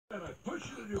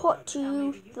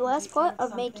to the last part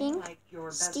of making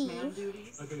Steve.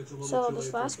 So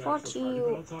this last part,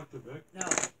 you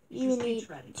need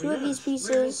 2 of these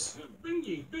pieces.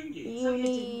 You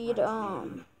need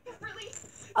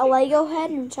a Lego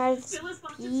head inside of this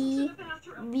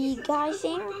bee guy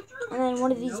thing, and then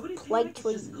one of these plates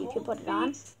where you can put it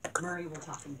on.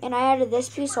 And I added this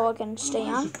piece so it can stay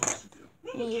on.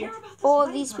 You need 4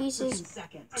 of these pieces,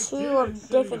 2 of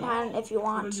different kind if you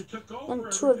want, then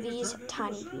 2 of these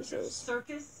tiny pieces,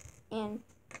 and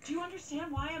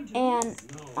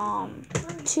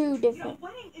 2 different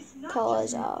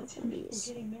colors of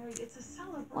these,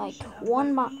 like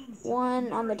one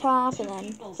on the top, and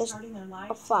then just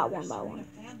a flat 1 by 1.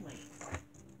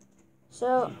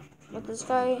 So with this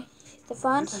guy, the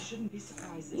front,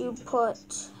 you put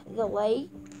the leg,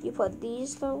 you put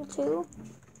these little 2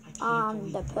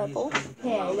 on the purple.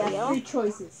 Okay, that's 3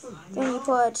 choices. Then you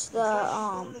put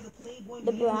the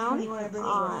brown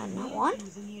on 1,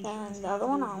 and the other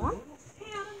one on 1.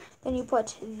 Then you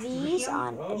put these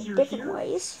on different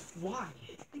ways.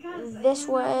 This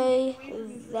way,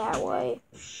 that way.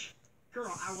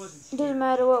 Doesn't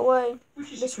matter what way.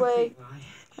 This way,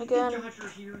 again,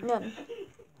 then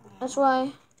this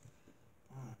way.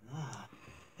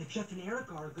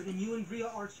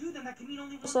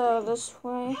 So this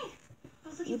way,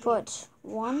 you put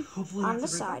 1 on the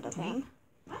side of him,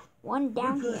 1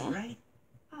 down here,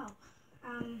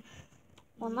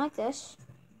 1 like this,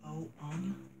 and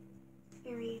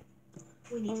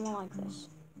 1 like this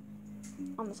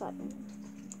on the side.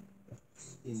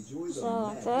 So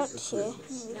like that, here,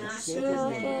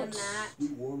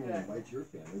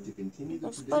 you can see like it.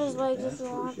 Let's put his legs if you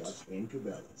want.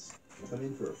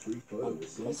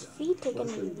 His feet are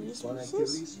gonna be these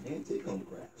pieces. And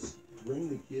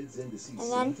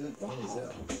then the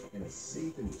head.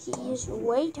 He's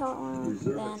way taller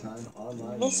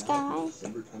than this guy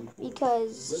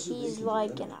because he's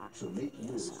like an actual baby.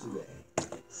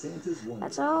 So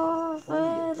that's all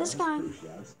for this guy.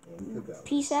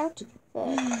 Peace out. For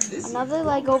another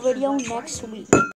Lego video next week.